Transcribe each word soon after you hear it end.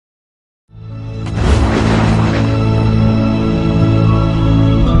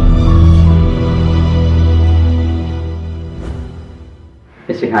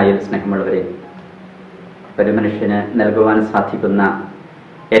മിശിഹായിൽ സ്നേഹമുള്ളവരെ, ഒരു മനുഷ്യന് നൽകുവാൻ സാധിക്കുന്ന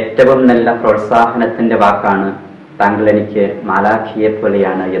ഏറ്റവും നല്ല പ്രോത്സാഹനത്തിന്റെ വാക്കാണ് താങ്കൾ എനിക്ക് മാലാഖിയെ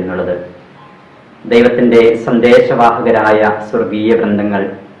പോലെയാണ് എന്നുള്ളത്. ദൈവത്തിന്റെ സന്ദേശവാഹകരായ സ്വർഗീയ വൃന്ദങ്ങൾ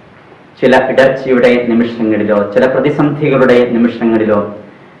ചില ഇടർച്ചയുടെ നിമിഷങ്ങളിലോ ചില പ്രതിസന്ധികളുടെ നിമിഷങ്ങളിലോ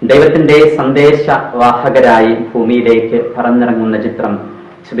ദൈവത്തിന്റെ സന്ദേശവാഹകരായി ഭൂമിയിലേക്ക് പറന്നിറങ്ങുന്ന ചിത്രം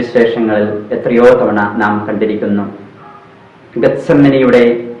സുവിശേഷങ്ങളിൽ എത്രയോ തവണ നാം കണ്ടിരിക്കുന്നു. ഗത്സമനിയുടെ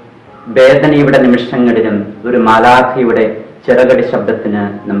വേദനയുടെ നിമിഷങ്ങളിലും ഒരു മാലാഖയുടെ ചിറകടി ശബ്ദത്തിന്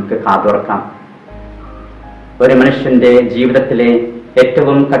നമുക്ക് കാതോർക്കാം. ഒരു മനുഷ്യന്റെ ജീവിതത്തിലെ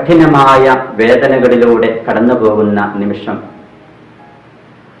ഏറ്റവും കഠിനമായ വേദനകളിലൂടെ കടന്നു പോകുന്ന നിമിഷം,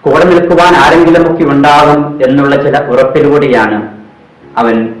 കൂടെ നിൽക്കുവാൻ ആരെങ്കിലുമൊക്കെ ഉണ്ടാകും എന്നുള്ള ചില ഉറപ്പിലൂടെയാണ്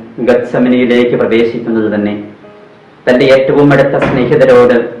അവൻ ഗത്സമനിയിലേക്ക് പ്രവേശിക്കുന്നത് തന്നെ. തന്റെ ഏറ്റവും അടുത്ത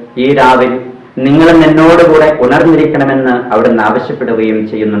സ്നേഹിതരോട് ഈ രാവിൽ നിങ്ങളും എന്നോടുകൂടെ ഉണർന്നിരിക്കണമെന്ന് അവിടുന്ന് ആവശ്യപ്പെടുകയും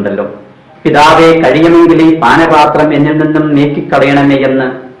ചെയ്യുന്നുണ്ടല്ലോ. പിതാവെ, കഴിയുമെങ്കിൽ ഈ പാനപാത്രം എന്നിൽ നിന്നും നീക്കിക്കളയണമേ എന്ന്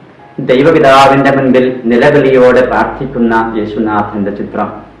ദൈവപിതാവിന്റെ മുൻപിൽ നിലവിളിയോടെ പ്രാർത്ഥിക്കുന്ന യേശുനാഥന്റെ ചിത്രം.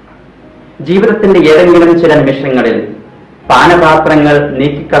 ജീവിതത്തിന്റെ ഏതെങ്കിലും ചില നിമിഷങ്ങളിൽ പാനപാത്രങ്ങൾ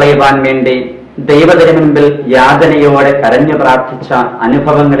നീക്കിക്കളയുവാൻ വേണ്ടി ദൈവത്തിന് മുൻപിൽ യാതനയോടെ കരഞ്ഞു പ്രാർത്ഥിച്ച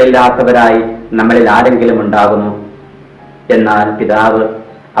അനുഭവങ്ങളില്ലാത്തവരായി നമ്മളിൽ ആരെങ്കിലും ഉണ്ടാകുന്നു. എന്നാൽ പിതാവ്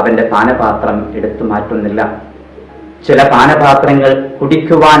അവന്റെ പാനപാത്രം എടുത്തു മാറ്റുന്നില്ല. ചില പാനപാത്രങ്ങൾ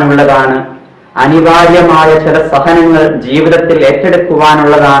കുടിക്കുവാനുള്ളതാണ്, അനിവാര്യമായ ചില സഹനങ്ങൾ ജീവിതത്തിൽ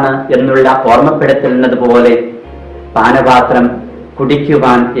ഏറ്റെടുക്കുവാനുള്ളതാണ് എന്നുള്ള ഓർമ്മപ്പെടുത്തുന്നത് പോലെ പാനപാത്രം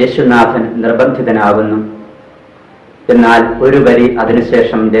കുടിക്കുവാൻ യേശുനാഥൻ നിർബന്ധിതനാകുന്നു. എന്നാൽ ഒരു വരി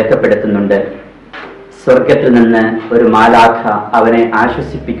അതിനുശേഷം രേഖപ്പെടുത്തുന്നുണ്ട്. സ്വർഗത്തിൽ നിന്ന് ഒരു മാലാഖ അവനെ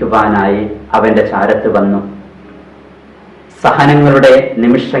ആശ്വസിപ്പിക്കുവാനായി അവന്റെ ചാരത്ത് വന്നു. സഹനങ്ങളുടെ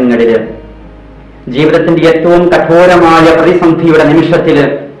നിമിഷങ്ങളില്, ജീവിതത്തിന്റെ ഏറ്റവും കഠോരമായ പ്രതിസന്ധിയുടെ നിമിഷത്തില്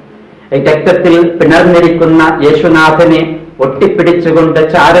രക്തത്തിൽ പിണർന്നിരിക്കുന്ന യേശുനാഥനെ ഒട്ടിപ്പിടിച്ചുകൊണ്ട്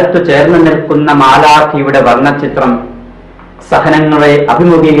ചാരത്തു ചേർന്ന് നിൽക്കുന്ന മാലാഖയുടെ വർണ്ണചിത്രം സഹനങ്ങളെ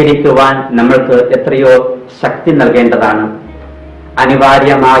അഭിമുഖീകരിക്കുവാൻ നമ്മൾക്ക് എത്രയോ ശക്തി നൽകേണ്ടതാണ്.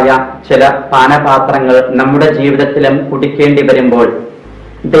 അനിവാര്യമായ ചില പാനപാത്രങ്ങൾ നമ്മുടെ ജീവിതത്തിലും കുടിക്കേണ്ടി വരുമ്പോൾ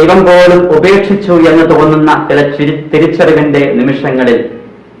ദൈവം പോലും ഉപേക്ഷിച്ചു എന്ന് തോന്നുന്ന ചില തിരിച്ചറിവിന്റെ നിമിഷങ്ങളിൽ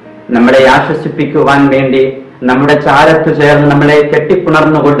നമ്മളെ ആശ്വസിപ്പിക്കുവാൻ വേണ്ടി നമ്മുടെ ചാരത്തു ചേർന്ന് നമ്മളെ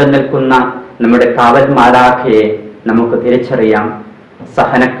കെട്ടിപ്പുണർന്നുകൊണ്ട് നിൽക്കുന്ന നമ്മുടെ കാവൽ മാലാഖയെ നമുക്ക് തിരിച്ചറിയാം.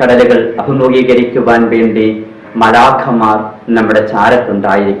 സഹനക്കടലുകൾ അഭിമുഖീകരിക്കുവാൻ വേണ്ടി മാലാഖമാർ നമ്മുടെ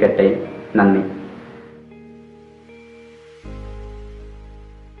ചാരത്തുണ്ടായിരിക്കട്ടെ. നന്ദി.